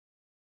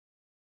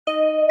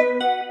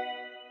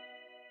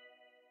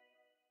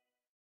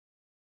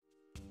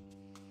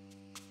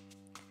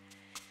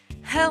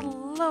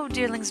Hello,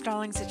 dearlings and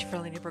darlings, it's your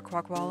friendly neighbor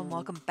Crocoala, and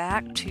welcome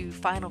back to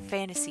Final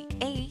Fantasy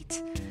VIII.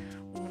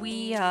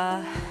 We,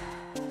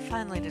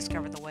 finally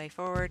discovered the way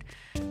forward.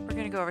 We're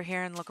gonna go over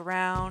here and look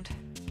around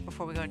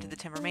before we go into the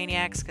Timber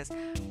Maniacs, because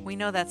we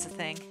know that's a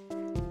thing.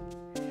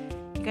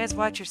 You guys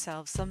watch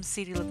yourselves. Some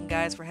seedy-looking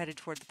guys were headed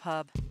toward the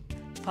pub.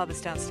 The pub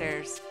is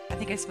downstairs. I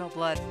think I smell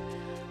blood.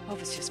 Hope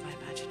it's just my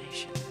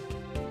imagination.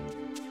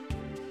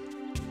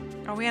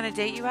 Are we on a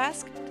date, you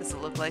ask? Does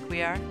it look like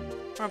we are?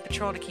 We're on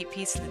patrol to keep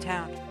peace in the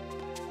town.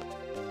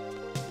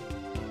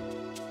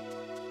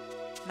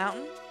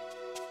 Mountain?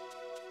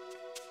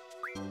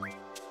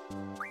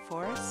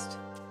 Forest?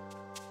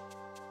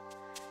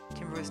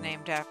 Timber was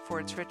named for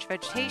its rich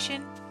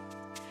vegetation.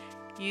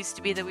 It used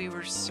to be that we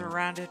were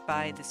surrounded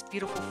by this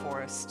beautiful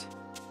forest.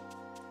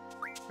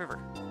 River.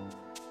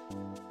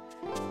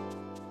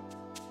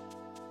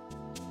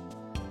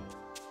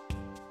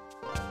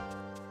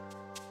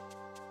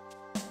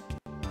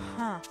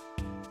 Huh.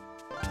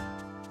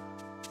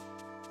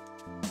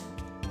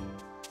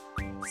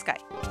 Sky.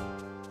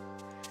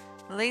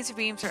 The laser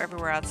beams are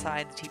everywhere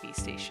outside the TV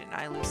station.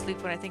 I lose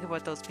sleep when I think of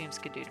what those beams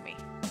could do to me.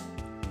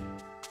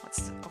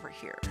 What's over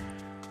here?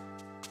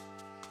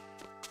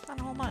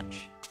 Not a whole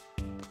bunch.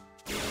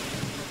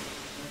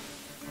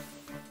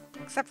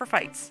 Except for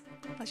fights.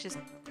 Let's just...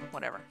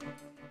 whatever.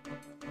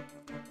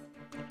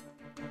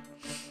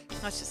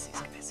 Let's just see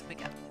these guys. We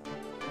got it.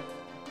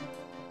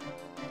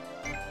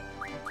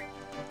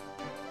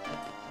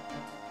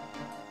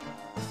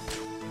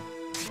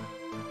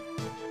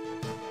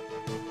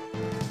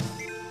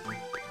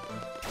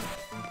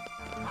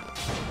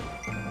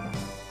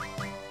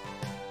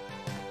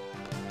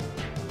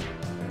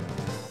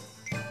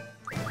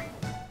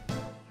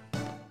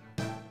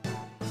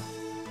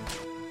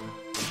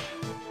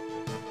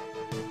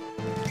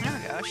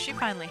 She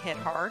finally hit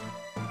hard.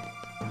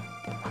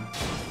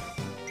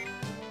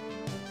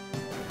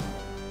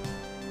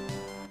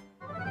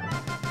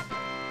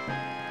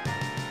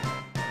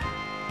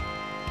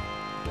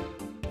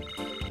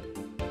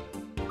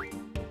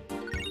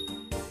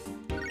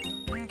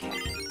 Okay.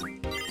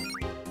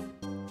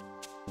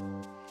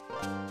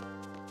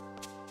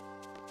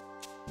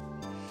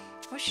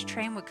 Wish a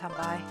train would come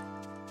by.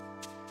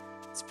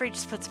 This bridge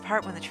splits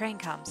apart when the train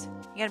comes.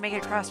 You gotta make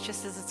it across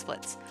just as it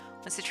splits.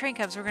 Once the train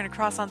comes, we're going to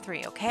cross on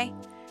 3, okay?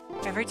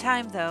 Every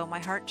time, though, my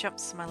heart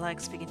jumps and my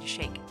legs begin to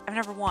shake. I've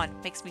never won.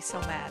 Makes me so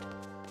mad.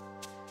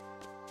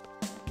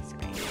 Is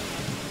there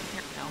anything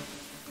here?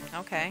 No.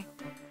 Okay.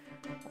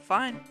 Well,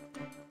 fine.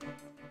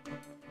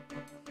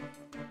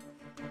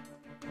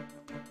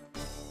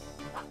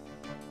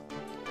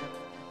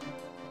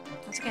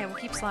 That's okay. We'll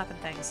keep slapping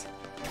things.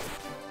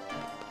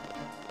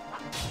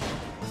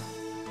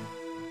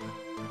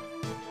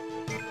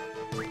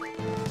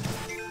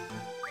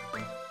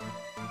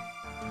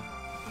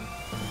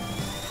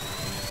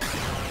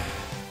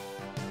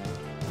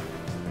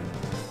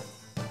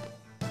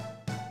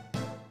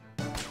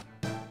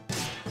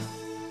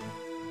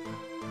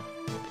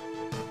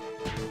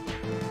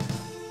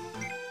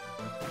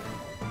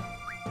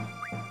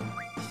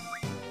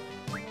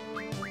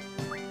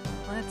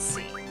 Let's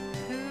see.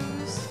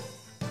 Who's...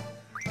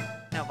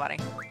 Nobody.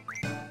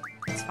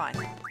 It's fine.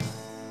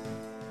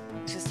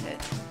 Just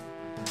hit.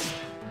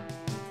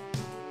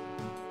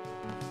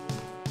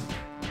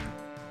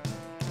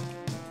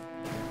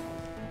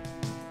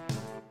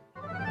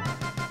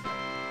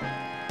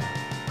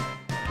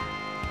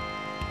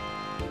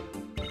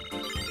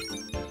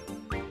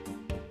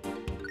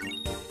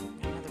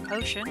 Another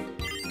potion.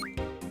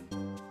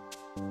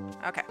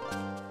 Okay.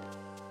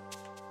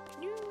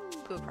 Can you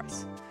go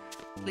across?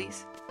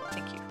 Please?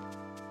 Thank you.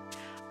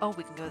 Oh,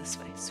 we can go this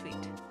way. Sweet.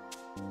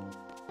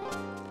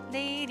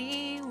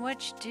 Lady,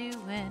 what you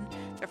doing?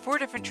 There are 4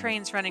 different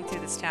trains running through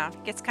this town.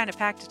 It gets kind of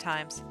packed at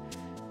times.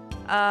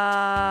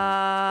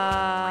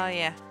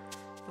 Yeah.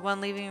 The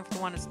one leaving for the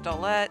one is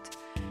Dolette.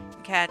 You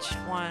can catch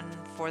one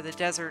for the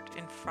desert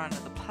in front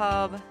of the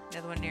pub. The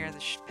other one near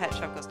the pet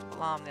shop goes to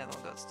Balam. The other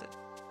one goes to...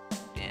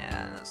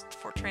 yeah, those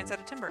 4 trains out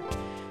of Timber.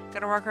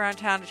 Gotta walk around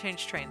town to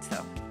change trains,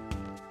 though.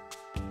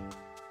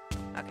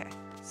 Okay.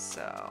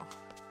 So,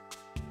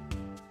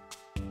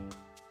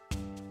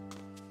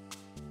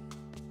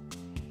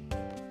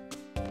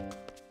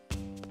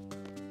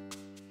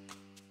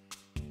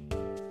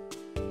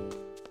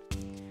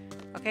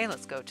 okay,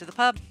 let's go to the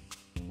pub.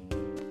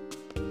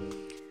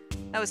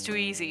 That was too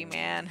easy,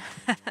 man.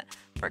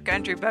 For a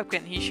country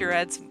bumpkin, he sure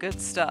had some good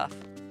stuff.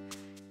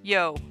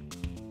 Yo,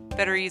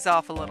 better ease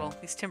off a little.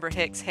 These Timber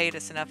Hicks hate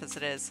us enough as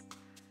it is.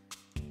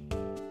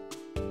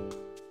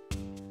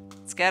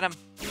 Let's get him.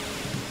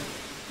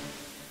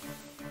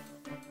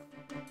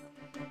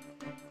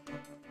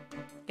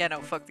 Yeah,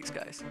 no, fuck these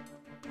guys.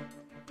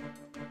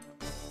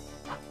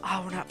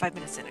 Oh, we're not 5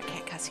 minutes in. I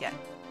can't cuss yet.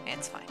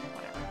 It's fine.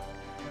 Whatever.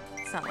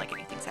 It's not like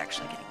anything's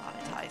actually getting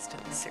monetized in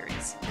this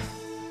series.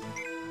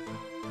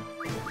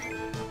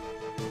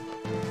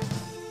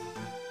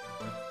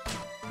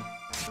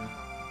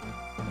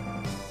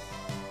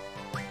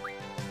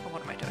 Oh,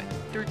 what am I doing?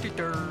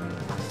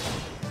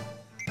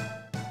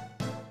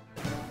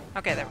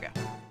 Okay, there we go.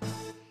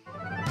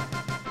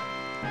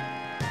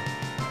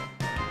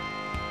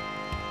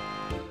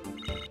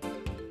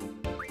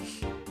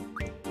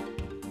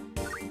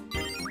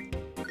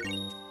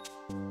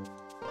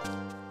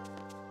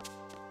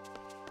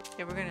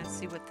 Okay, we're gonna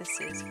see what this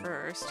is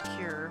first.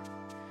 Cure.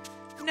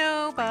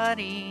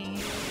 Nobody.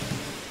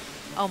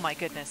 Oh my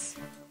goodness.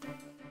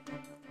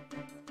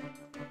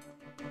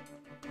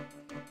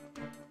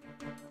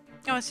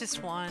 Oh, it's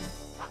just one.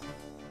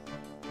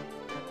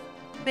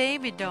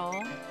 Baby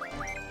doll.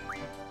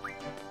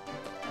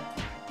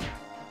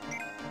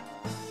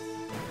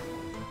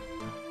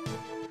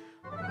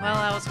 Well,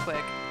 that was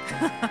quick.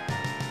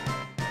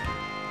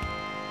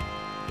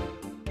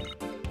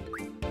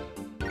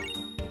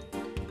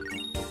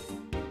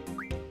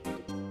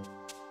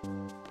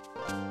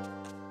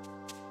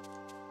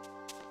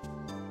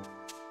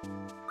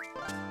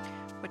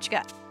 What you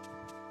got?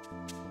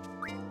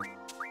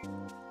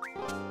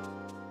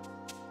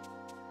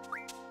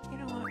 You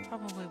know what?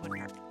 Probably wouldn't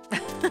hurt.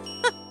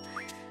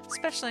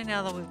 Especially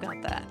now that we've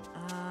got that.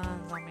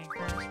 Zombie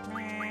curse.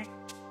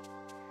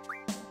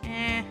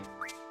 Eh.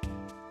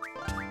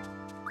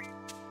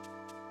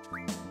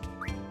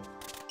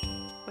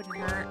 Wouldn't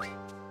hurt.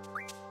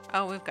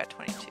 Oh, we've got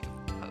 22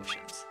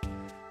 potions.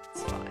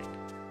 It's fine.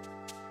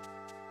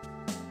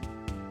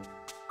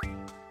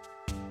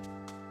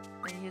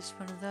 I used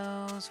one of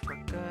those.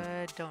 We're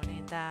good. Don't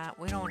need that.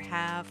 We don't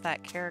have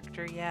that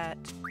character yet.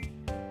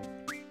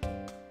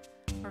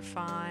 We're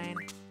fine.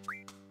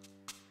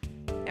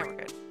 Yeah, we're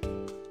good.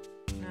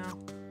 No.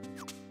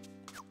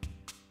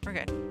 We're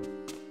good.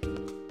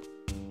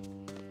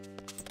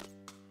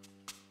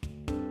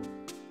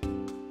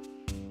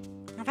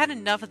 I've had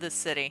enough of this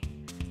city.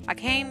 I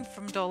came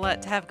from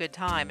Dolette to have a good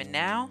time, and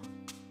now?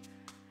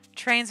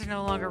 Trains are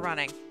no longer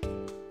running.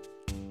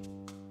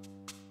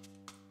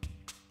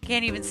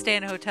 Can't even stay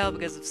in a hotel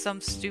because of some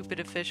stupid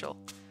official.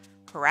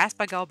 Harassed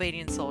by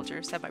Galbadian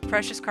soldiers, had my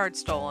precious card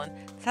stolen.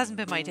 This hasn't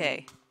been my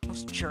day.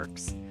 Those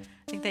jerks.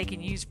 Think they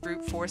can use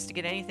brute force to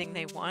get anything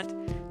they want.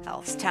 Hell,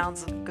 this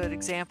town's a good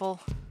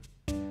example.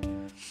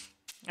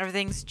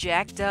 Everything's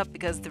jacked up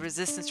because the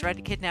resistance tried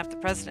to kidnap the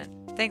president.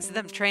 Thanks to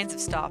them, trains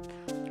have stopped.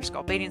 There's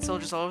Galbadian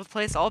soldiers all over the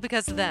place, all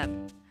because of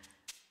them.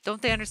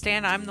 Don't they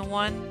understand I'm the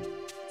one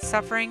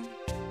suffering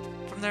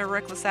from their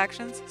reckless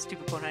actions?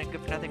 Stupid boneheaded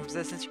good-for-nothing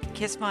resistance. You can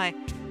kiss my...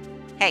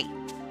 Hey!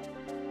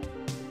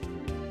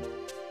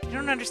 You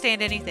don't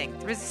understand anything.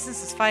 The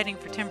resistance is fighting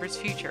for Timber's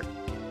future.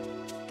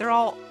 They're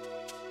all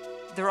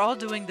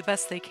doing the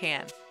best they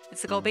can.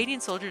 It's the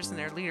Galbadian soldiers and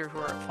their leader who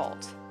are at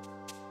fault.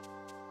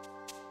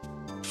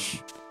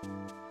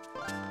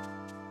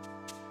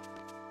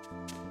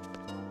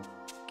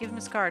 Give him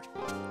his card.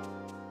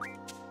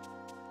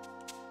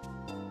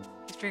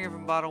 He's drinking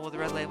from a bottle with a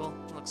red label.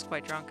 Looks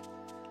quite drunk.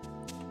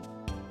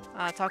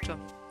 Talk to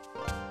him.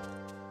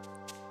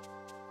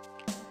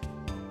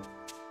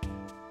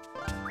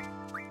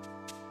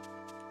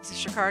 Is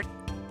this your card?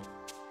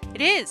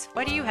 It is!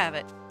 Why do you have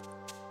it?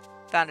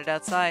 Found it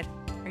outside.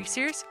 Are you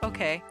serious?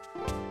 Okay.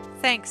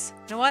 Thanks.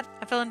 You know what?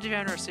 I'm feeling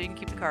generous, so you can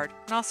keep the card.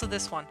 And also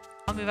this one.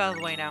 I'll move out of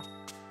the way now.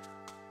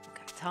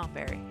 Okay, Tom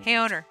Barry. Hey,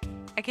 owner.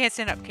 I can't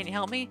stand up. Can you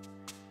help me?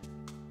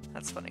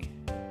 That's funny.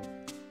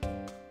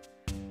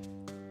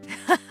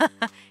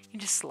 He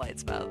just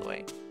slides him out of the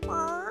way.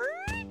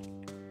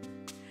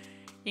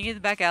 You can get the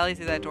back alley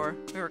through that door.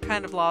 We were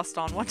kind of lost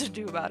on what to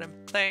do about him.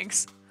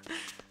 Thanks.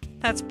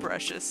 That's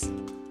precious.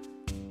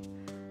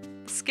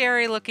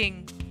 Scary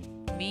looking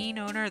mean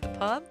owner of the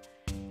pub?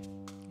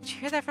 Did you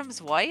hear that from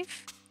his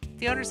wife?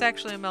 The owner's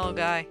actually a mellow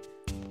guy.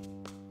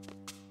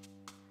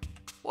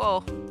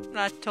 Whoa,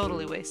 not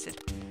totally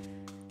wasted.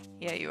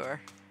 Yeah, you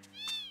are.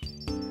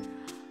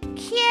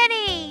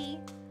 Kitty!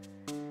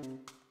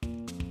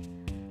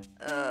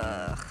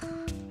 Ugh,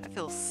 I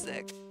feel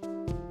sick.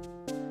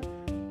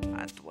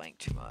 I drank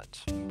too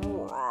much.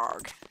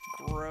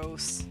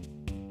 Gross.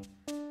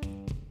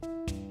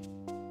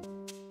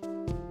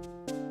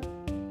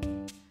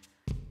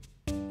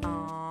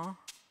 Aww.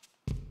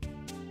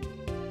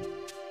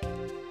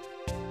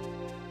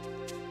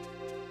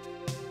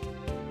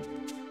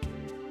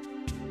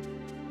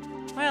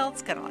 Well,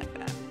 it's kind of like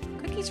that.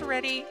 Cookies are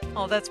ready.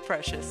 Oh, that's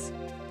precious.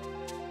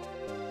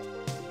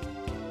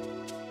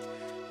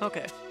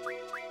 Okay.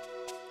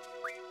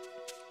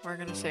 We're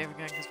gonna save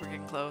again because we're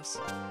getting close.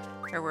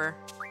 Or we're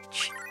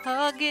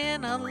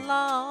chugging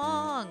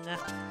along.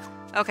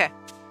 Okay.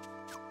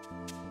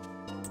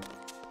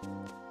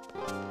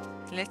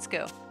 Let's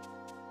go.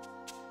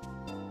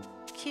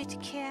 Kitty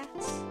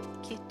cats.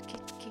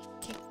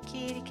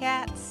 Kitty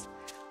cats.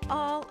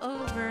 All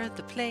over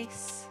the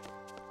place.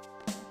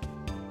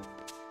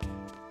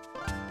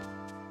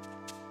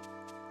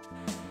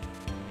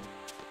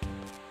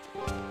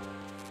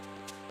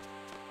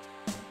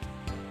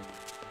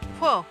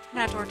 Whoa, an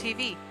outdoor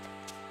TV.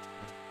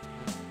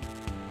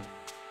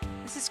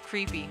 This is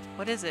creepy.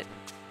 What is it?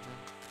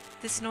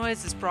 This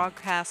noise is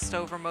broadcast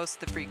over most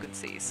of the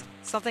frequencies.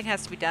 Something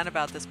has to be done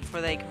about this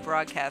before they can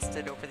broadcast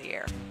it over the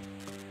air.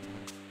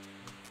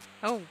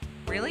 Oh,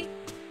 really?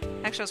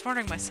 Actually, I was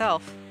wondering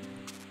myself.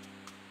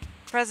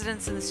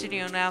 President's in the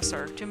studio now,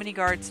 sir. Too many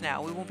guards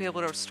now. We won't be able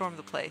to storm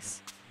the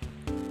place.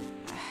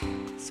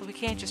 So we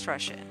can't just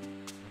rush in.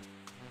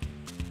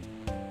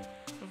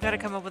 We've got to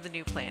come up with a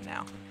new plan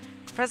now.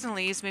 If the President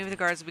leaves, maybe the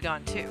guards will be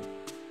gone too.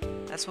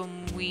 That's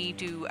when we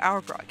do our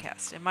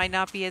broadcast. It might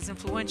not be as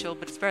influential,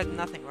 but it's better than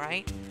nothing,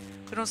 right?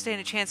 We don't stand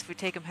a chance if we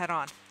take them head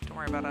on. Don't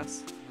worry about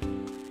us.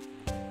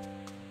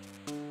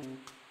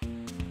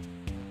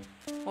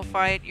 We'll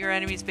fight your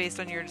enemies based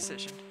on your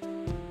decision.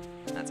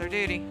 That's our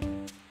duty.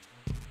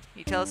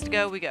 You tell us to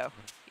go, we go.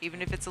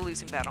 Even if it's a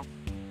losing battle.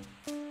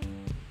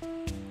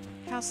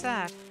 How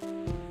sad.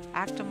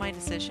 Act on my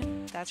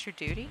decision? That's your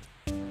duty?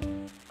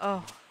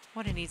 Oh,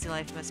 what an easy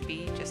life must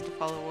be, just to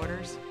follow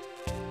orders.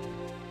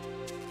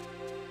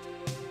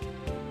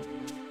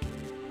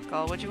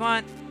 Call it what you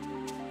want.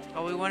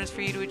 All we want is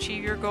for you to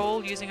achieve your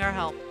goal using our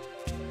help.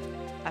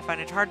 I find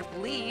it hard to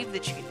believe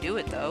that you can do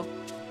it, though.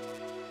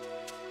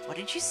 What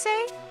did you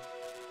say?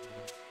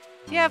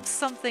 If you have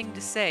something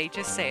to say,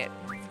 just say it.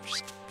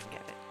 Just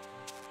forget it.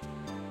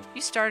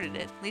 You started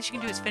it. Least you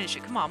can do is finish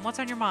it. Come on, what's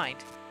on your mind?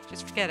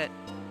 Just forget it.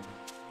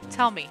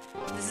 Tell me.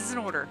 This is an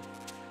order.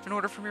 An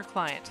order from your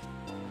client.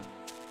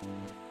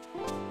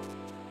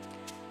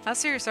 How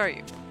serious are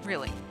you?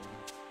 Really?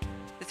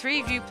 The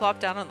three of you plopped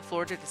down on the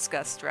floor to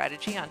discuss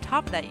strategy. On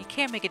top of that, you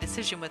can't make a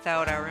decision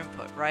without our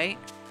input, right?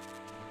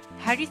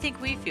 How do you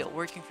think we feel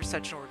working for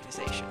such an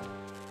organization?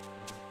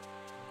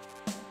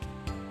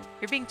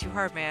 You're being too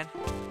hard, man.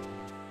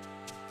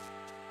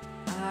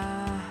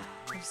 I'll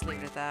just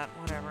leave it at that.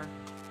 Whatever.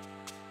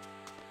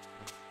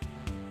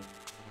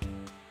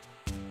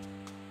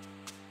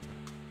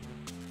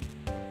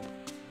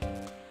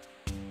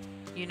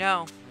 You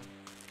know,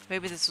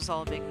 maybe this was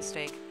all a big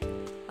mistake.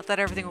 I thought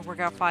everything would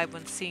work out fine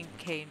when C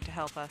came to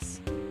help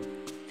us.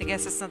 I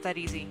guess it's not that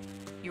easy.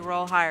 You were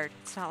all hired.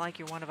 It's not like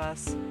you're one of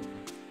us.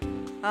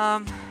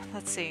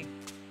 Let's see.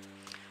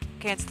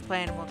 Cancel the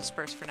plan and we'll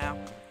disperse for now.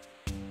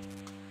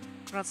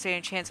 We don't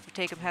stand a chance if we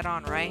take them head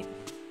on, right?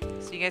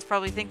 So you guys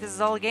probably think this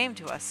is all a game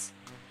to us.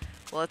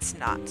 Well, it's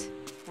not.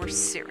 We're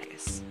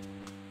serious.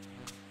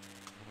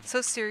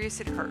 So serious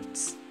it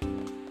hurts.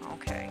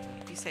 Okay,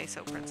 if you say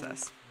so,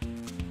 princess.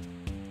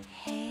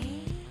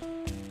 Hey?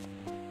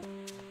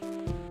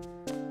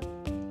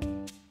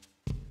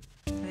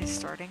 Are they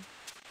starting?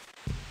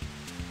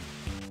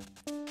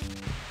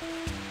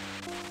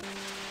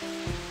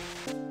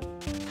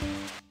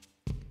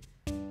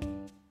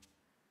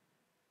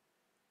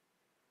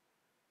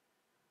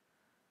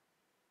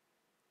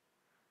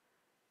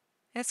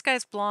 This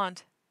guy's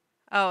blonde.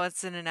 Oh,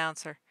 it's an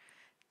announcer.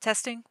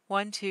 Testing,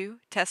 1, 2,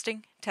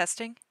 testing,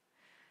 testing.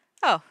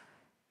 Oh.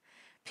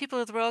 People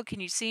of the world,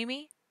 can you see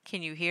me?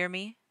 Can you hear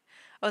me?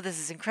 Oh, this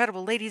is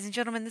incredible. Ladies and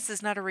gentlemen, this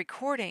is not a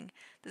recording.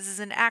 This is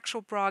an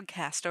actual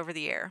broadcast over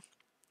the air.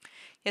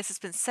 Yes, it's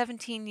been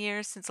 17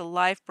 years since a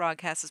live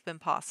broadcast has been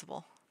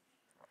possible.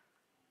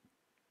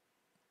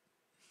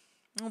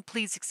 Oh,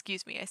 please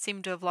excuse me. I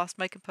seem to have lost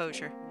my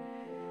composure.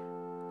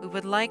 We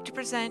would like to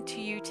present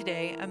to you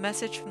today a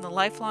message from the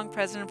lifelong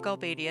president of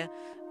Galbadia,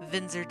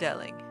 VIII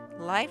Delling.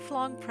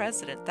 Lifelong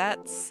president?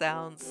 That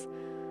sounds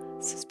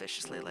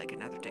suspiciously like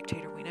another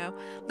dictator we know.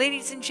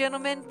 Ladies and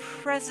gentlemen,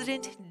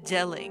 President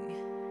Delling.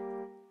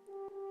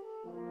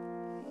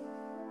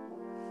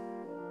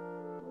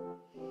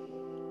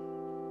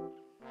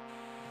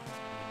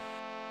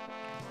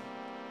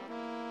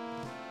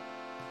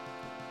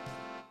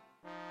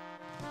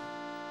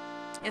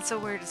 It's so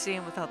weird to see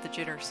him without the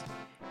jitters.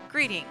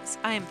 Greetings,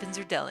 I am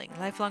VIII Delling,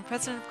 lifelong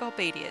president of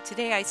Galbadia.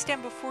 Today I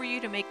stand before you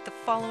to make the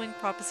following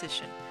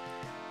proposition.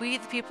 We,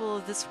 the people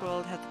of this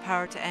world, have the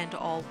power to end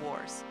all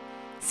wars.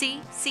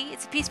 See,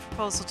 it's a peace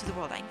proposal to the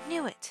world. I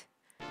knew it.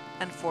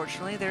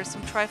 Unfortunately, there are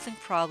some trifling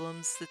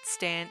problems that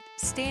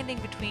standing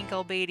between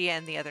Galbadia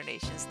and the other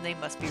nations, and they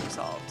must be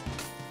resolved.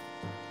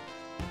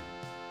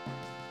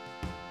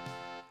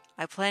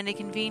 I plan to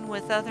convene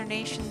with other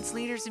nations'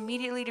 leaders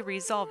immediately to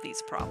resolve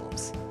these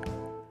problems.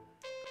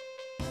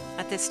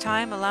 At this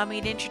time, allow me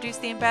to introduce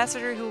the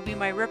ambassador who will be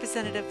my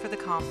representative for the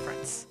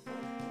conference.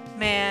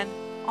 Man,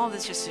 all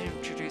this just to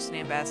introduce an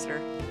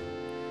ambassador.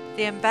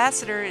 The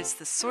ambassador is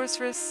the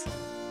sorceress.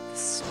 The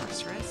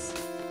sorceress?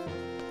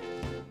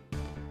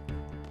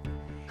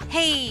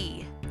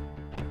 Hey!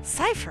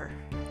 Cypher!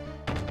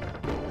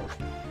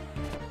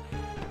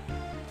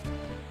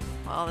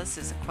 Well, this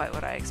isn't quite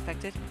what I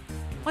expected.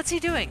 What's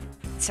he doing?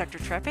 Sector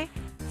Trepe?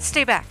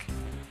 Stay back!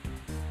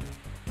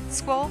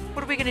 Squall,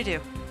 what are we gonna do?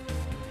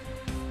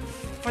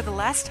 For the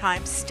last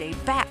time, stay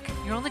back.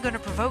 You're only going to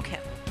provoke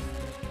him.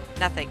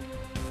 Nothing.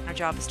 Our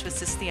job is to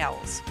assist the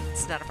owls.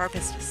 It's none of our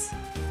business.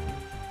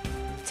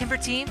 Timber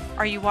Team,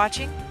 are you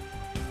watching?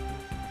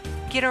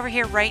 Get over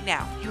here right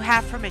now. You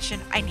have permission.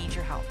 I need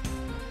your help.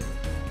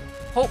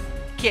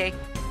 Okay.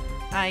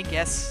 I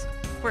guess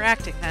we're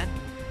acting then.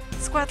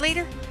 Squad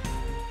leader?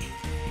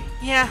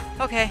 Yeah,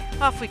 okay.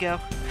 Off we go.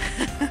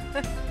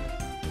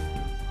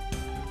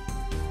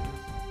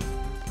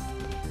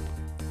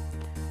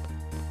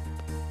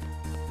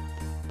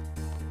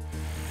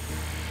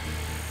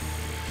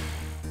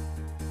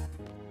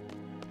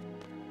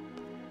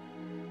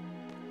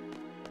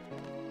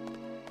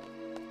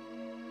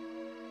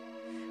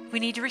 We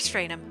need to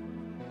restrain him.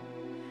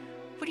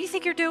 What do you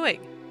think you're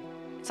doing?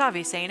 It's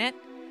obvious, ain't it?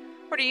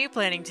 What are you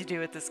planning to do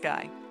with this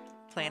guy?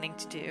 Planning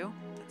to do?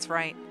 That's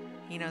right.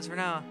 He knows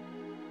Renault.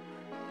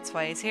 That's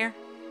why he's here.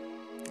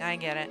 I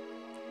get it.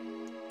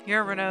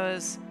 You're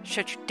Renault's.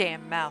 Shut your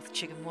damn mouth,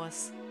 chicken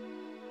wuss.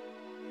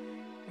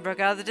 He broke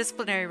out of the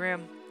disciplinary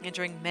room,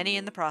 injuring many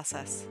in the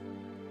process.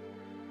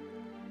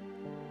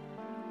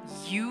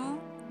 You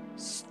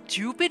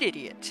stupid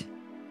idiot.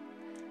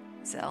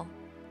 Zell,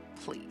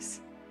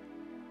 please.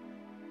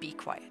 Be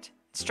quiet.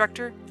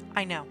 Instructor,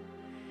 I know.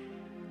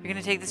 You're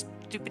gonna take this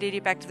stupid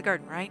idiot back to the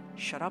garden, right?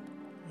 Shut up.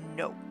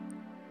 No.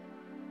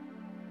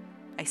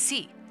 I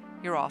see.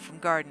 You're off from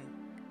garden.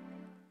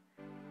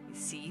 You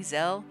see,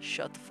 Zell?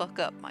 Shut the fuck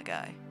up, my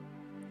guy.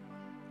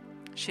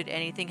 Should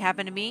anything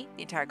happen to me,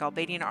 the entire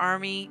Galbadian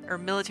army or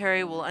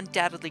military will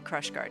undoubtedly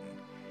crush garden.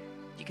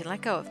 You can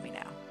let go of me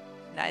now.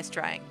 Nice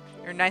trying.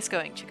 Or nice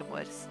going, Chicken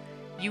Woods.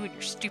 You and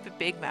your stupid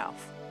big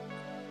mouth.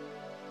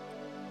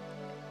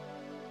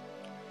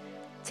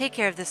 Take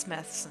care of this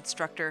mess,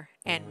 Instructor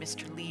and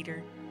Mr.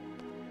 Leader.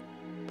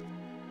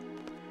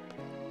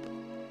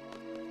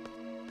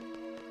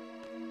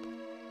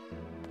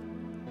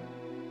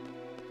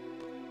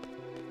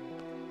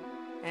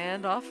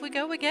 And off we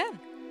go again.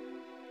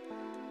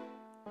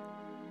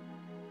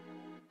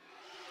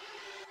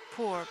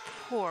 Poor,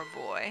 poor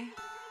boy.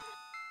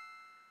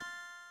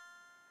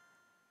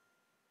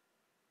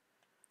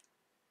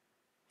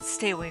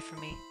 Stay away from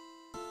me.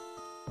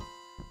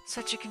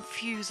 Such a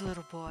confused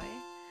little boy.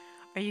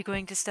 Are you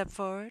going to step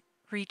forward?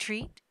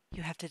 Retreat?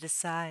 You have to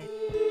decide.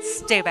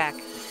 Stay back.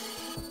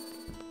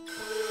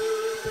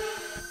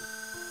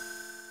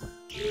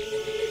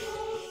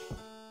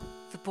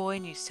 The boy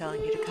knew he was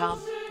telling you to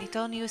come. He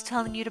told me he was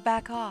telling you to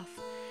back off.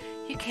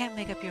 You can't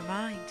make up your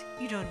mind.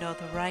 You don't know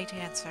the right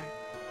answer.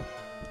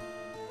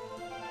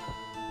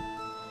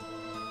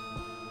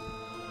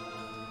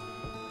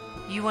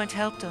 You want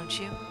help, don't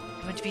you?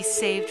 You want to be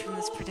saved from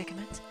this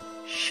predicament?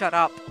 Shut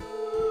up.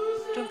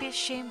 Don't be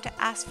ashamed to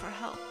ask for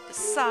help.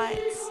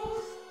 Besides,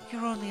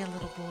 you're only a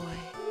little boy.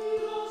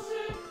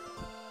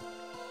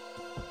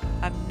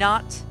 I'm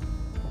not.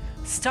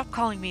 Stop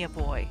calling me a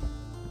boy.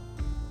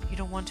 You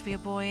don't want to be a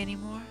boy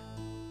anymore?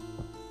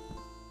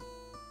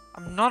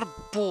 I'm not a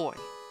boy.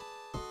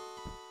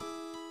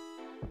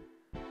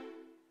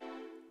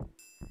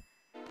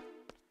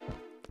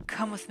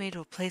 Come with me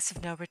to a place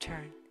of no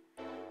return.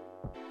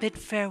 Bid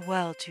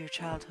farewell to your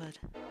childhood.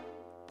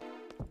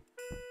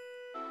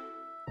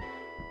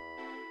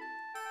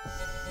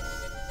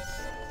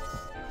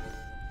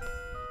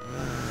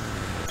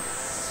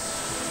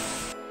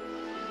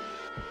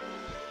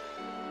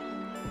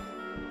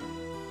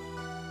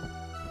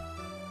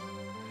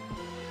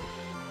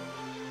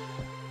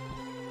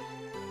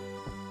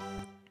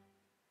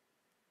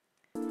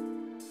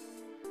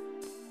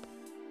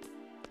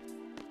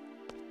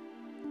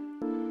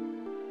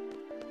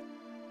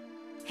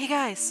 Hey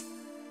guys!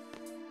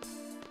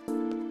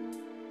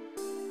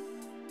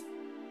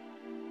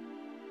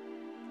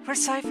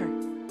 Where's Cypher?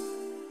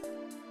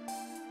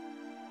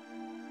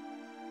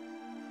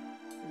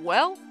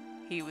 Well,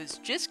 he was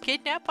just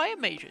kidnapped by a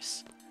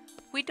magus.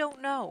 We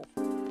don't know.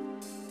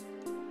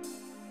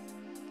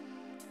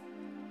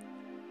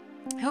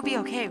 He'll be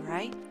okay,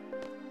 right?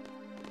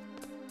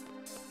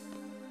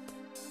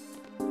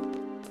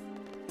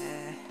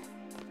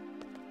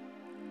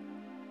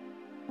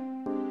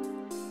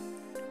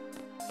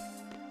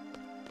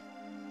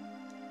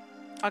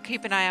 I'll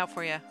keep an eye out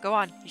for you. Go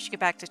on, you should get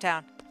back to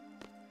town.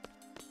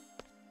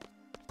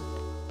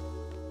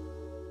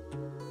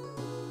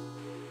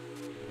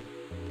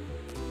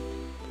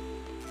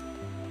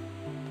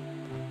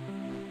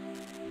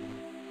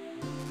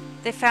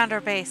 They found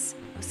our base.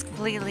 It was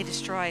completely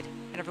destroyed.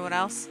 And everyone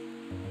else?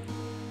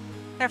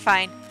 They're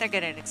fine. They're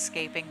good at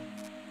escaping.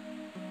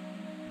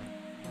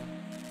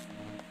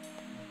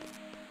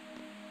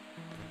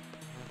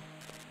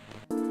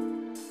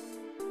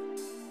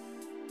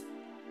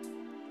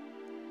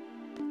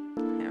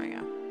 There we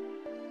go.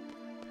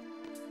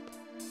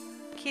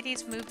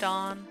 Kitty's moved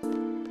on.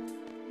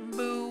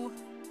 Boo.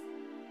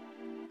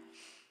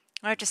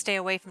 I have to stay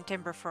away from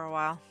Timber for a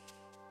while.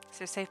 Is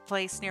there a safe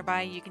place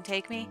nearby you can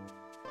take me?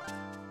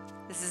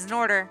 This is an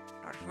order.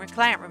 An order from your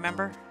client,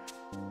 remember?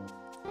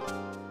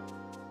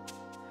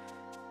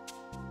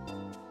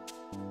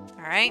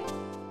 Alright.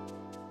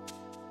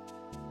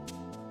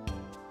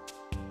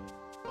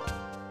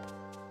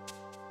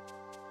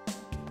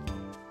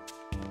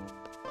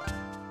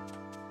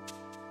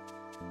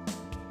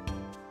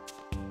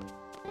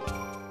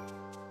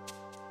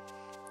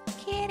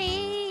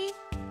 Kitty!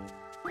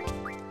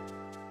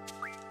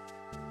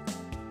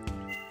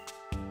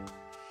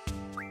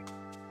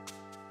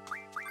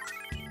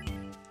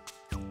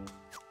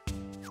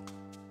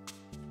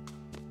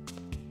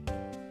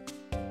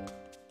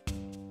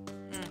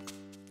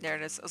 There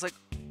it is. I was like,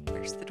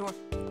 where's the door?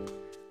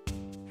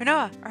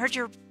 Renault, I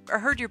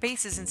heard your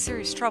base is in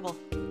serious trouble.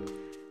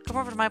 Come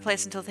over to my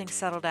place until things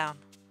settle down.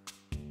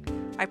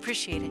 I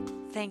appreciate it.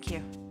 Thank you.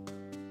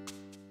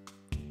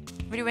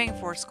 What are you waiting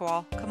for,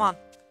 Squall? Come on.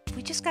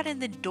 We just got in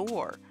the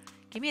door.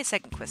 Give me a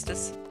second,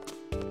 Quistis.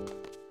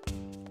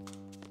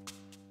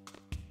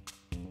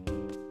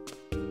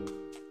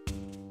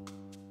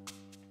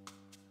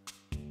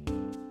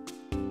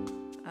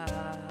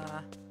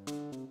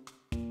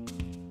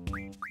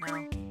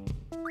 No.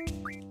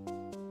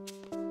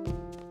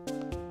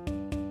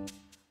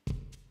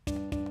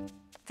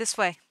 This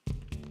way.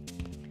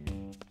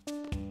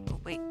 Oh,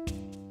 wait.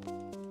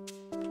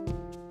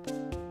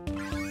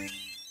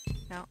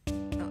 No,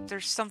 no,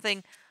 there's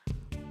something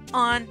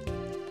on.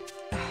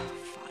 Oh,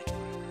 fine,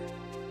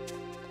 whatever.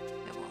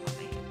 It won't let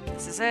me.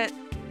 This is it.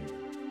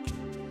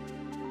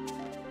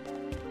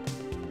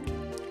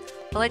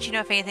 I'll let you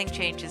know if anything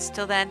changes.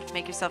 Till then,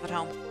 make yourself at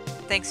home.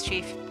 Thanks,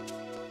 Chief.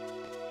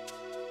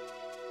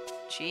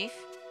 Chief?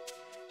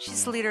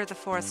 She's the leader of the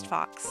Forest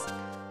Fox.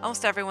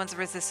 Almost everyone's a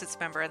Resistance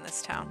member in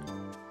this town.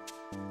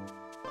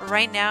 But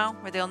right now,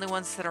 we're the only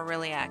ones that are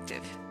really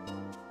active.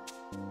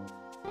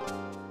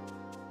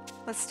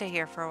 Let's stay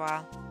here for a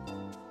while.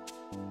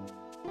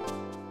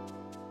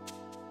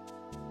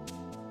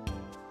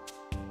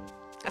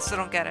 I still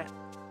don't get it.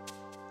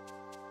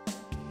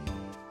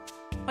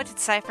 What did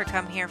Cypher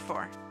come here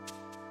for?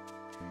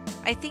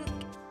 I think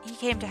he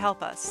came to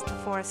help us, the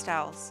Forest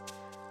Owls.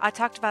 I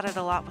talked about it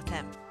a lot with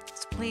him,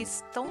 so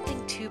please don't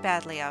think too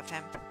badly of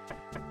him.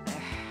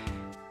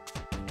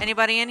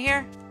 Anybody in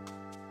here?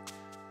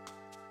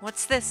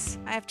 What's this?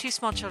 I have 2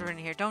 small children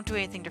in here. Don't do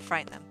anything to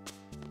frighten them.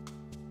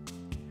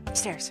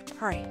 Upstairs.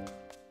 Hurry.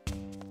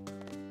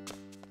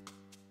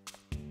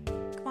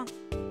 Come on.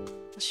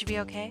 Will she be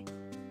okay?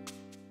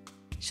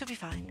 She'll be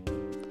fine.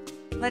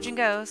 Legend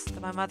goes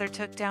that my mother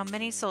took down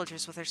many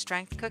soldiers with her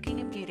strength, cooking,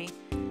 and beauty.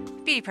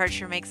 The beauty part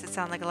sure makes it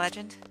sound like a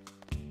legend.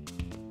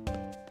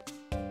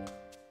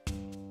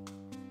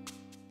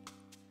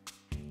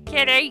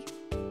 Kitty!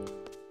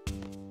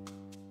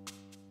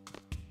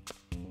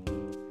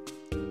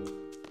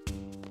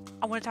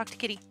 I want to talk to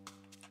Kitty.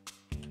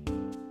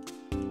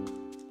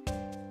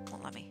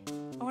 Won't let me.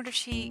 I wonder if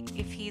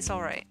he's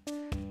alright.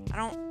 I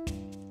don't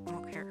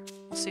care.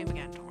 We'll see him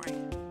again, don't worry.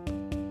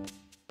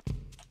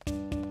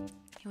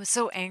 He was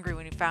so angry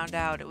when he found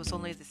out it was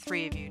only the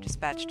 3 of you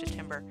dispatched to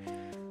Timber.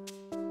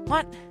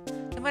 What?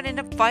 They might end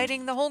up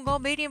fighting the whole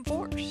Galbadian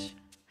force.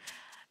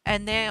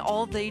 And then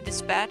all they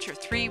dispatch are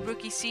 3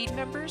 rookie seed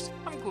members?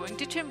 I'm going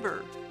to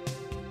Timber.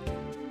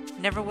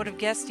 Never would have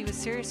guessed he was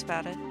serious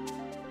about it.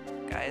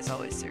 Guy is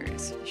always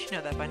serious. You should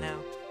know that by now.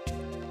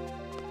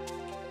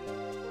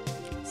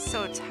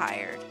 So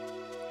tired.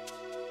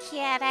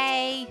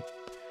 Kitty!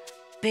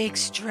 Big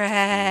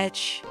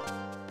stretch.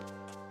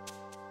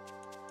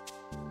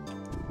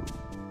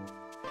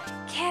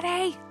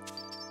 Kitty!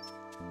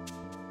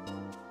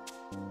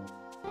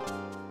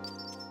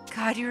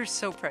 God, you're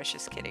so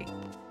precious, Kitty.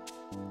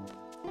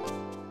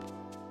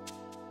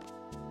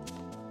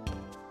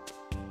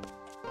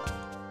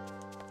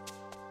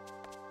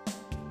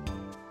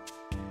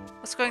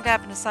 What's going to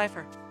happen to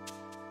Cypher?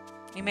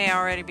 He may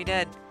already be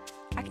dead.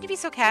 How can you be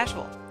so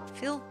casual? I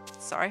feel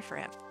sorry for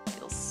him.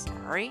 Feel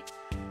sorry?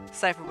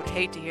 Cypher would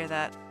hate to hear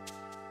that.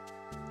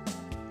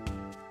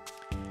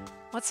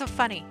 What's so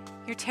funny?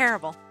 You're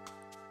terrible.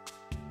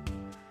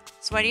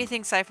 So why do you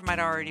think Cypher might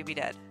already be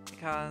dead?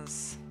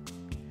 Because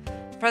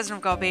the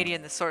president of Galbadia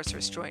and the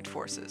sorceress joined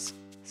forces.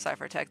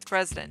 Cypher attacked the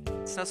president.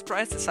 It's no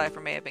surprise that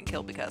Cypher may have been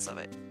killed because of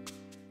it.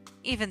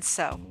 Even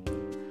so,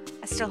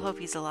 I still hope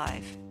he's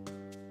alive.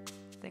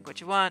 Think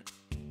what you want.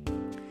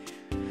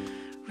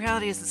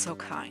 Reality isn't so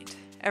kind.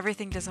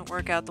 Everything doesn't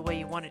work out the way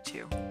you want it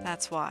to.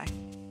 That's why.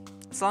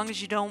 As long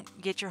as you don't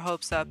get your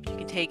hopes up, you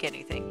can take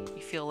anything.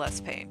 You feel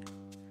less pain.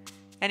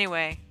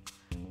 Anyway,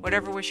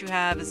 whatever wish you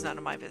have is none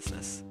of my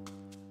business.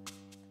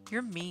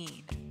 You're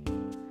mean.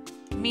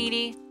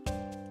 Meanie?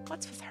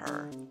 What's with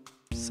her?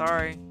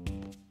 Sorry.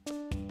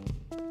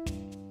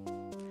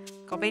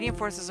 Galbadian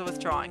forces are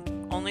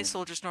withdrawing. Only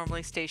soldiers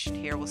normally stationed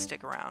here will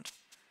stick around.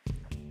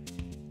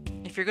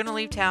 If you're gonna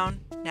leave town,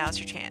 now's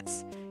your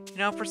chance. You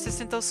know how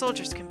persistent those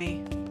soldiers can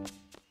be.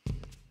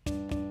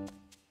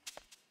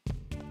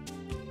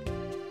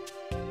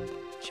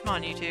 Come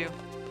on, you two.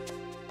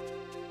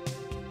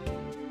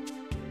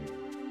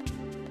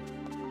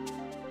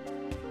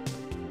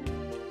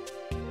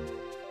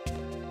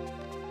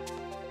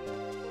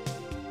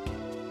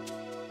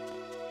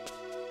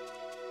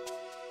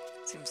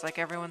 Seems like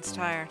everyone's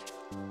tired.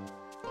 I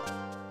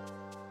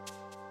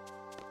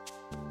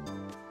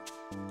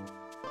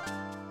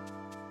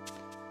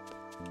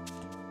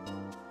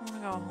wanna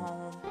go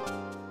home.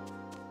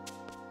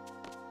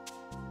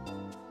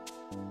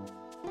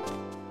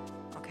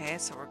 Okay,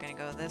 so we're gonna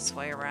go this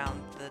way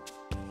around the...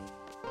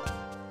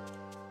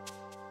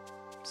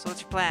 So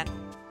what's your plan?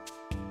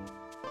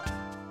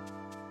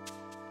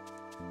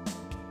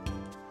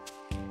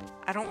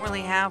 I don't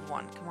really have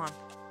one. Come on.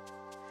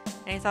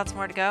 Any thoughts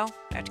more to go?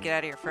 I have to get out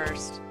of here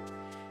first.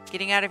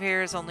 Getting out of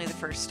here is only the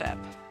first step.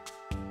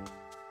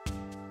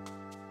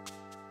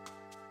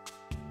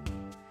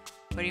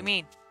 What do you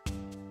mean?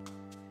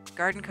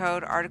 Garden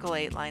Code, Article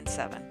 8, Line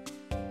 7.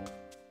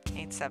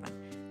 8-7.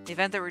 The the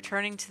event that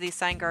returning to the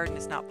assigned garden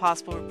is not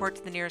possible, report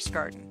to the nearest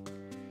garden.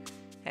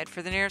 Head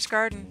for the nearest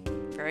garden.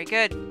 Very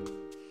good.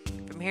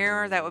 From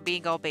here, that would be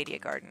Galbadia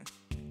Garden.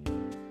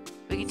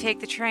 We can take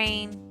the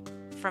train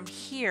from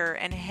here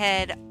and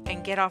head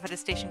and get off at a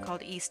station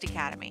called East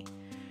Academy.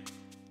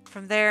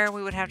 From there,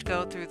 we would have to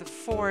go through the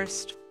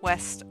forest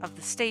west of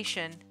the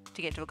station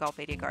to get to a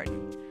Galbadia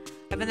Garden.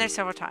 I've been there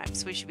several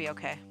times, so we should be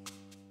okay.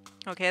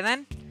 Okay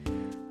then,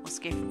 we'll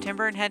escape from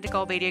Timber and head to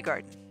Galbadia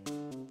Garden.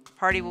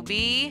 Party will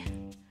be...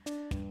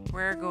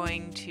 We're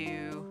going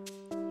to...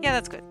 Yeah,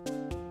 that's good.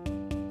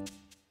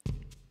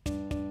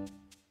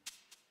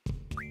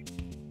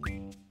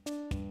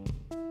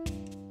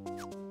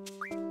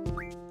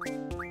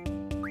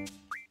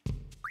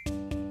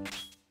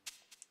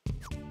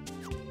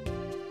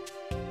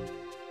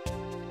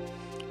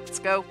 Let's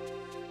go.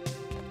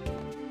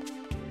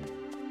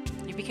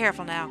 You be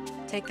careful now.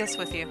 Take this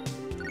with you.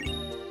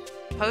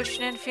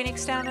 Potion and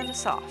Phoenix down and a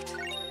soft.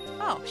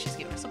 Oh, she's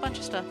giving us a bunch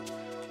of stuff.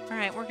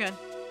 Alright, we're good.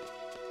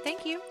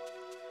 Thank you.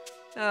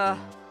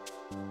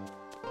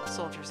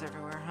 Soldiers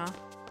everywhere, huh?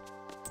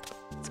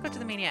 Let's go to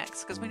the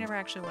Maniacs, because we never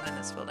actually went in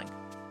this building.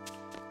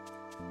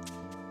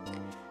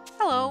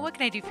 Hello, what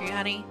can I do for you,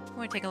 honey? I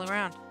want to take a look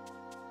around.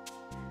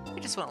 I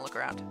just want to look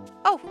around.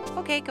 Oh,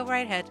 okay, go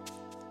right ahead.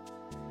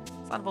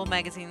 It's a lot of old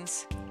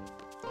magazines.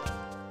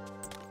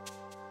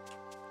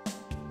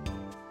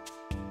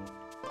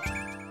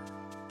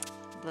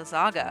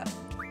 Blizzaga.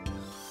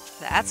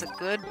 That's a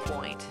good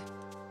point.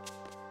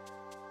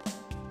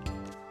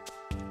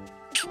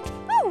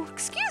 Oh,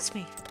 excuse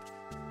me.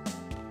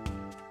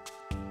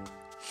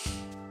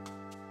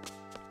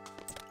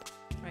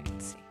 Right,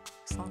 let's see.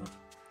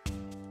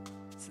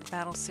 It's the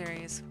battle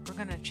series. We're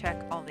gonna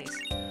check all these.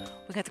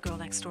 We got the girl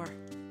next door.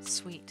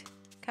 Sweet.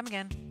 Come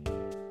again.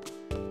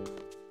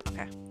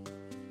 Okay.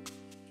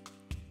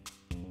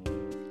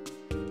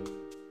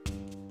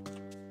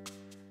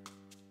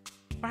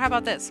 Or how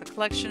about this? A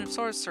collection on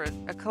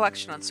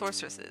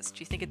sorceresses. Do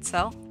you think it'd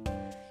sell?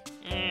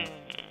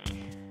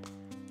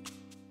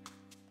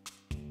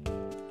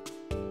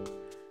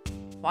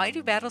 Why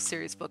do battle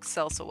series books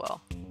sell so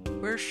well?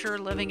 We're sure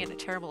living in a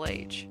terrible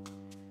age.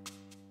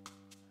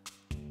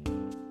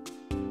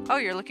 Oh,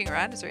 you're looking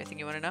around? Is there anything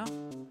you want to know?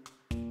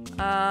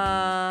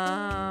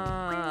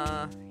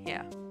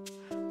 Yeah.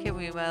 Okay,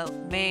 we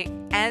may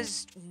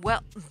as well...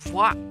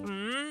 What?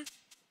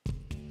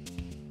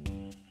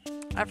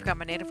 I forgot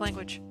my native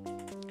language.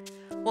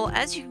 Well,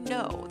 as you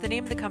know, the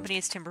name of the company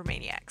is Timber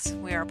Maniacs.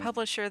 We are a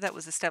publisher that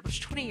was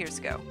established 20 years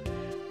ago.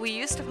 We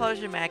used to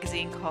publish a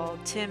magazine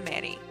called Tim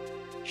Manny,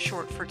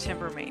 short for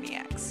Timber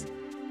Maniacs.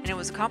 And it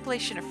was a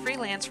compilation of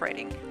freelance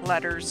writing,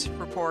 letters,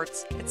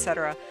 reports,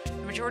 etc. The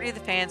majority of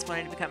the fans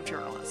wanted to become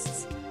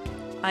journalists.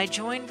 I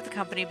joined the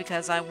company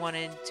because I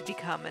wanted to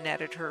become an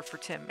editor for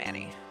Tim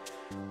Manny.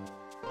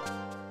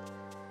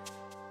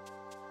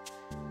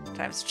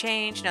 Times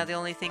change. Now the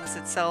only things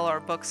that sell are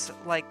books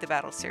like the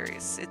battle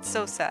series. It's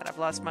so sad. I've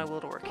lost my will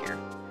to work here.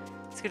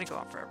 It's gonna go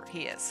on forever.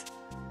 He is.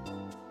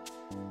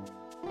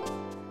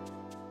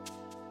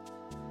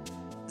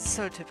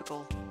 So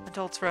typical.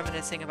 Adults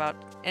reminiscing about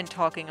and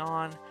talking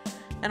on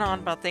and on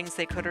about things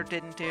they could or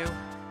didn't do.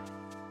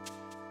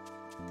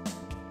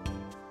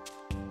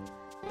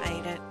 I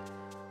hate it.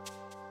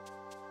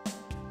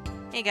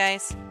 Hey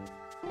guys.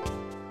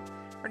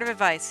 Word of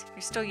advice.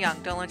 You're still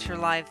young. Don't let your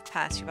life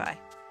pass you by.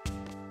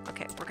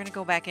 Okay, we're gonna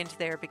go back into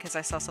there because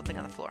I saw something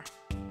on the floor.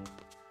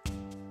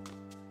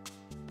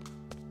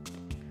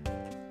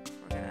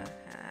 We're gonna...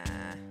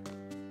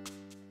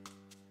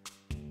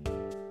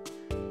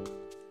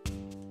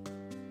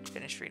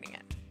 finish reading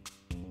it.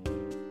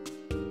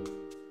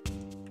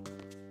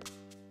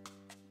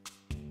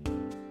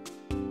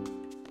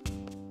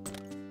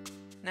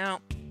 No.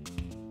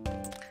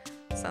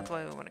 That's not the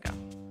way we want to go.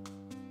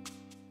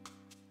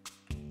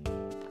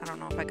 I don't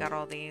know if I got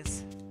all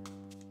these.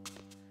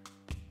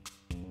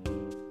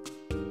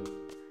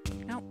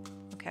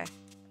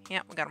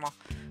 Yeah, we got them all.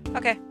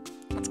 Okay,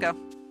 let's go.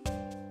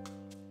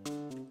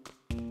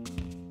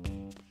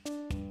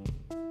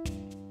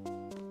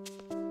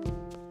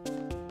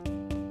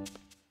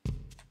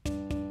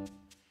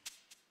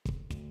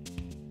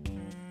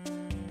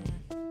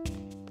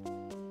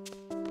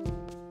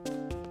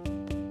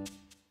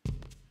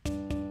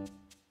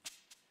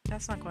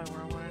 That's not quite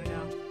where I wanted to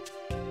go.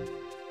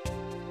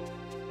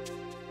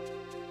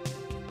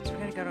 So we're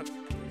gonna go to...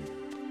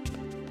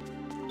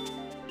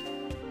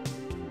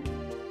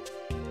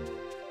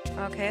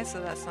 Okay, so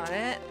that's not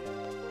it.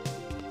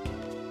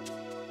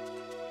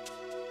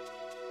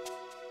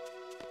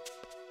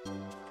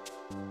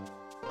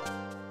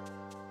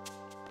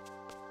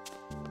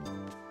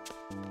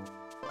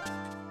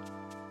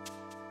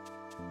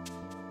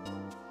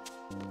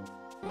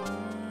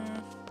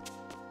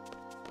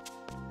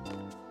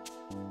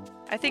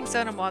 I think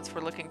Zone and Watts were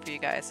looking for you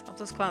guys. Hope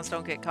those clowns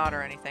don't get caught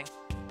or anything.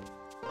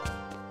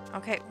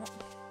 Okay.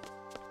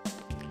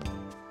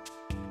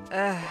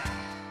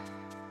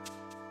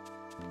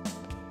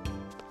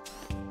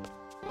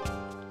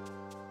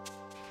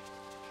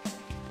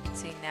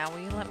 See, now will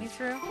you let me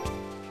through?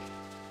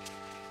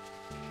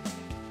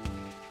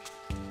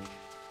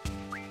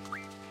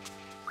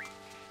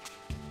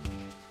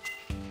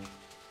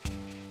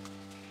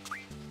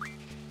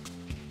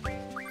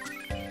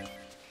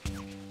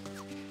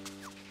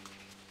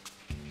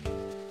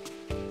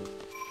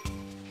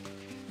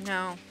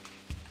 No.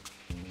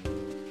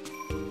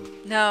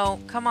 No,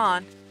 come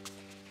on.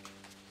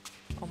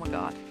 Oh my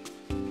god.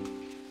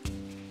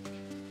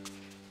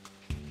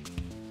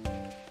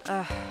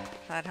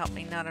 That helped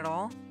me not at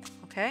all.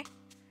 Okay.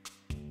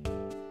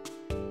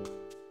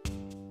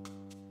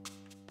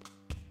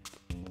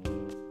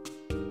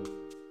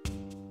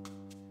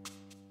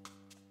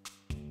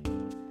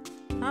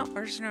 Oh,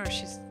 where's no?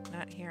 She's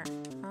not here.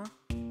 Huh?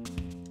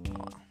 Oh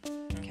well.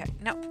 Okay.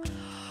 No.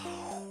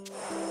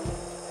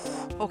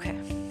 Okay.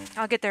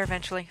 I'll get there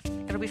eventually.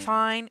 It'll be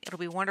fine. It'll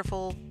be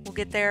wonderful. We'll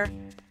get there.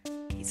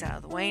 He's out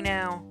of the way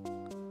now.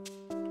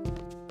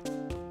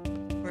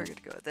 We're gonna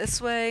go this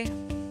way.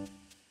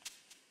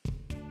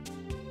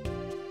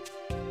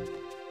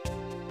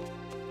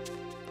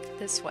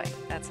 This way.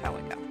 That's how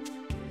we go.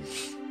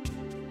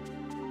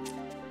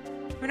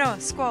 Bruno,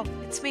 Squall,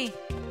 it's me.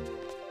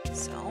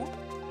 So?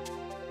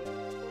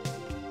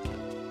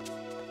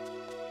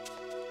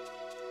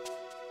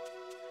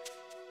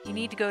 You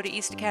need to go to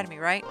East Academy,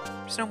 right?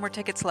 There's no more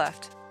tickets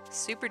left.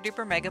 Super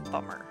duper mega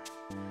bummer.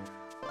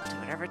 Do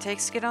whatever it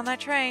takes to get on that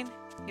train.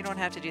 You don't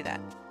have to do that.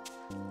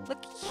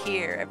 Look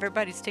here,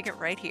 everybody's ticket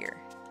right here.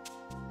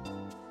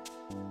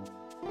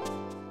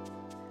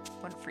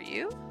 One for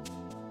you.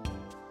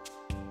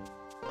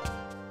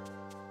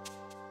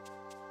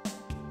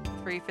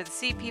 3 for the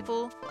C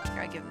people.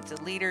 I give them to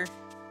the leader.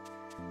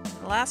 And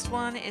the last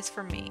one is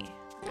for me.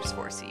 There's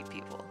 4 C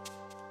people.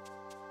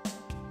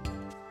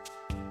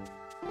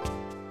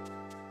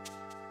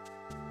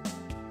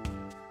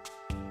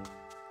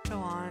 Go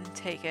on,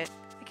 take it.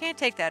 I can't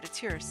take that,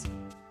 it's yours.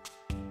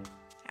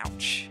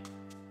 Ouch.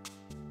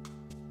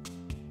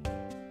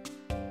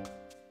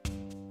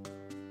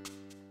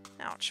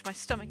 Ouch, my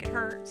stomach, it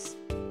hurts.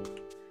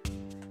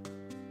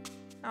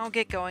 I'll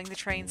get going, the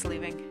train's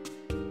leaving.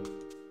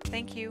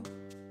 Thank you.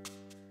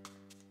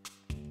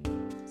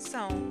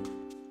 So,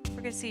 we're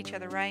gonna see each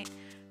other, right?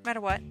 No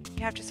matter what,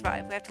 you have to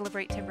survive. We have to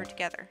liberate Timber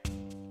together.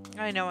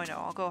 I know.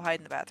 I'll go hide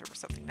in the bathroom or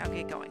something. Now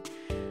get going.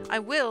 I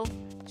will,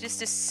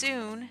 just as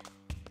soon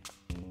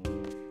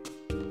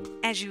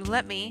as you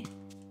let me.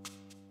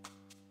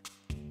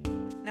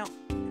 No.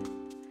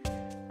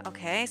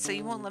 Okay, so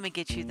you won't let me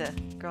get you the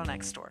Girl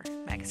Next Door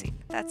magazine.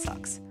 That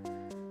sucks.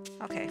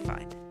 Okay,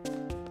 fine.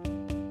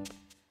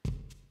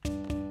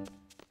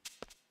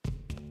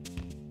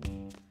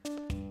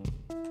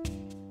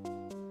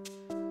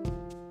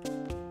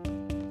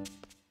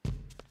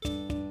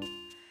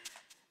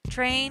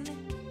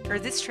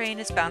 This train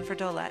is bound for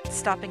Dolet,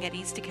 stopping at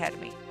East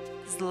Academy.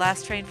 This is the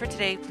last train for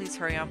today. Please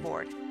hurry on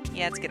board.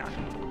 Yeah, let's get on.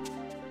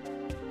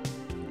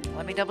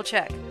 Let me double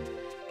check.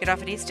 Get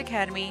off at East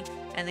Academy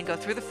and then go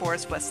through the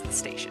forest west of the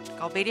station.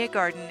 Galbadia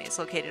Garden is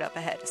located up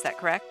ahead. Is that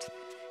correct?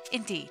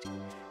 Indeed.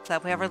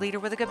 Glad we have our leader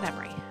with a good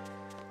memory.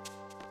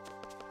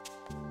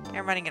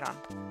 I'm running it on.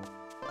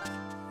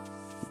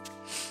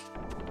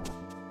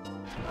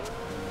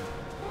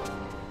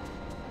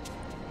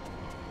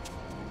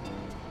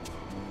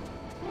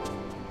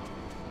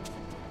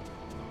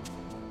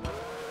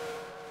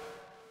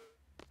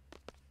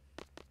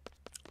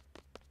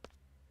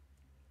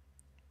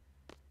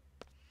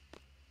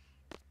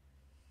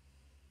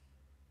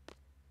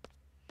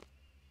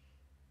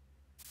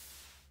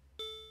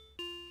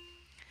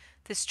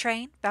 This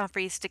train, bound for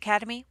East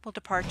Academy, will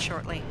depart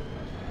shortly.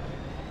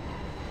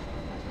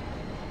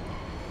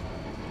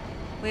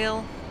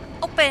 We'll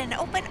open!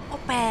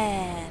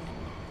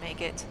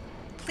 Make it.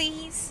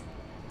 Please?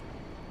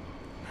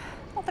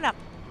 Open up.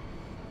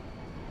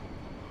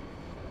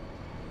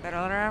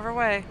 Better let her have her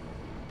way.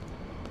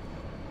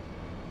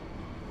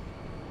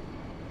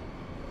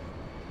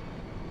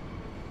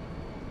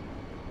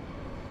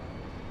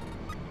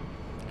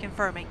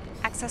 Confirming.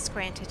 Access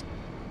granted.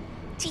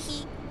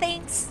 Teehee,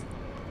 thanks!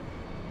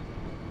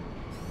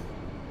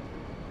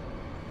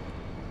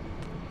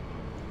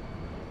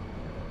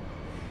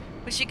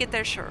 We should get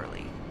there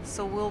shortly,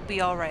 so we'll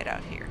be alright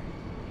out here.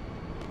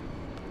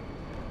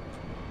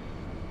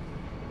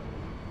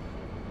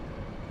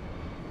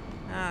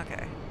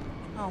 Okay.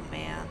 Oh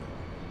man.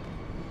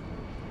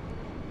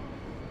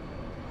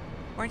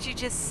 Weren't you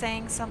just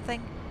saying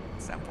something?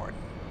 It's not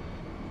important.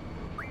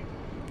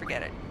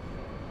 Forget it.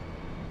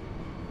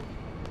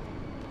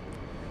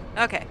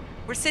 Okay,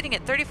 we're sitting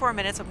at 34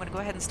 minutes. I'm going to go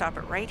ahead and stop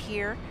it right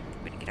here.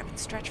 We're going to get up and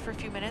stretch for a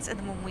few minutes, and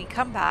then when we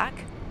come back,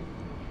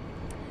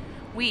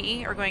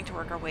 we are going to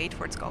work our way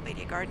towards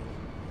Galbadia Garden.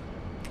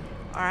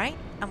 Alright,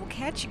 and we'll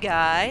catch you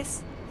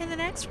guys in the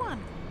next one.